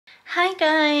Hi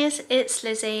guys, it's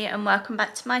Lizzie and welcome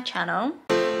back to my channel.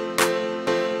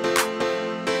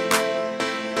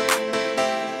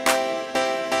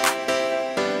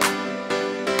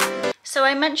 So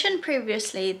I mentioned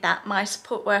previously that my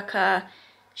support worker,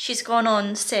 she's gone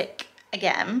on sick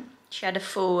again. She had a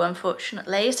flu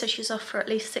unfortunately, so she's off for at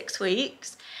least 6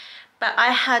 weeks. But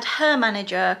I had her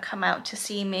manager come out to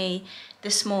see me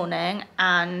this morning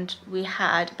and we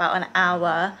had about an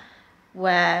hour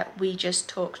where we just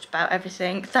talked about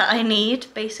everything that I need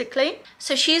basically.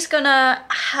 So she's gonna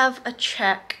have a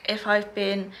check if I've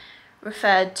been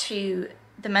referred to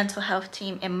the mental health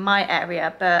team in my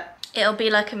area, but it'll be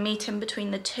like a meeting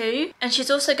between the two. And she's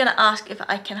also gonna ask if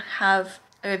I can have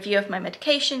a review of my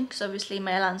medication, because obviously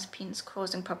my olanzapine is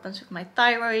causing problems with my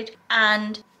thyroid.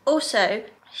 And also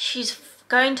she's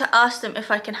going to ask them if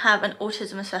I can have an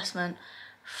autism assessment.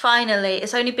 Finally,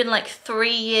 it's only been like 3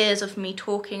 years of me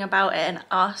talking about it and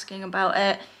asking about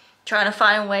it, trying to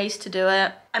find ways to do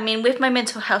it. I mean, with my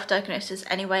mental health diagnosis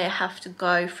anyway, I have to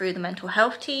go through the mental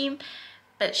health team,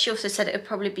 but she also said it would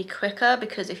probably be quicker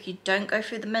because if you don't go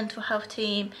through the mental health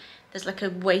team, there's like a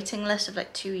waiting list of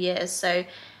like 2 years. So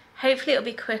hopefully it'll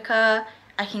be quicker.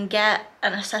 I can get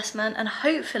an assessment and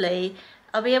hopefully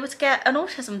I'll be able to get an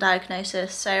autism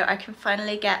diagnosis, so I can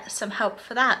finally get some help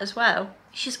for that as well.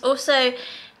 She's also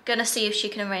gonna see if she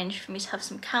can arrange for me to have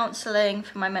some counselling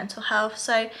for my mental health.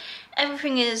 So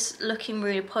everything is looking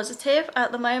really positive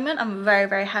at the moment. I'm very,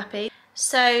 very happy.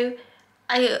 So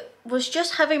I was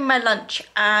just having my lunch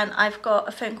and I've got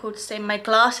a phone call to say my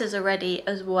glasses are ready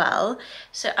as well.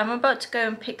 So I'm about to go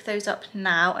and pick those up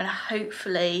now and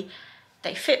hopefully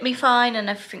they fit me fine and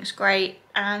everything's great,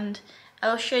 and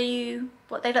I'll show you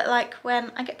what they look like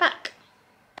when I get back.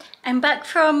 I'm back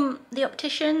from the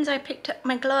opticians. I picked up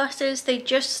my glasses. They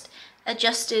just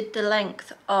adjusted the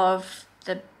length of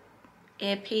the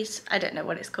earpiece. I don't know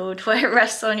what it's called, where it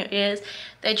rests on your ears.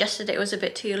 They adjusted it, was a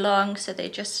bit too long, so they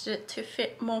adjusted it to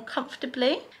fit more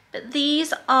comfortably. But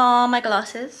these are my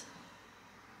glasses.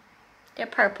 They're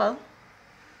purple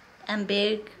and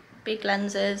big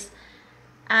lenses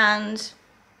and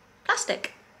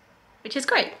plastic, which is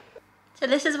great. So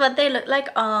this is what they look like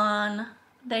on.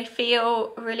 They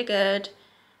feel really good,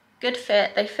 good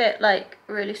fit. They fit like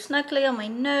really snugly on my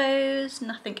nose,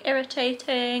 nothing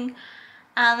irritating,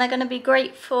 and they're gonna be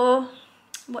great for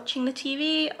watching the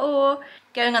TV or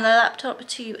going on the laptop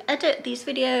to edit these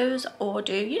videos or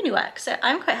do uni work. So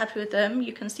I'm quite happy with them.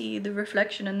 You can see the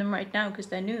reflection in them right now because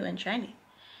they're new and shiny.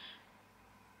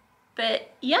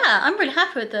 But yeah, I'm really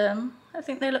happy with them. I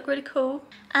think they look really cool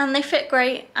and they fit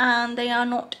great and they are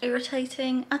not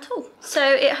irritating at all. So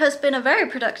it has been a very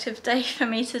productive day for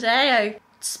me today. I've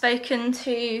spoken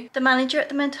to the manager at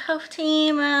the mental health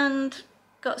team and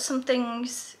got some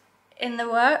things in the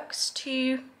works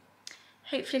to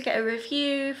hopefully get a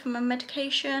review for my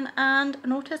medication and an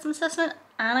autism assessment.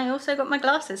 And I also got my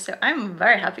glasses, so I'm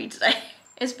very happy today.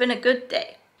 It's been a good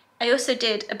day. I also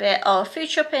did a bit of food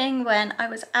shopping when I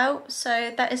was out,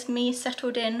 so that is me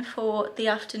settled in for the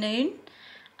afternoon.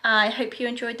 I hope you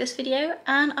enjoyed this video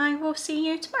and I will see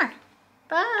you tomorrow.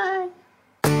 Bye!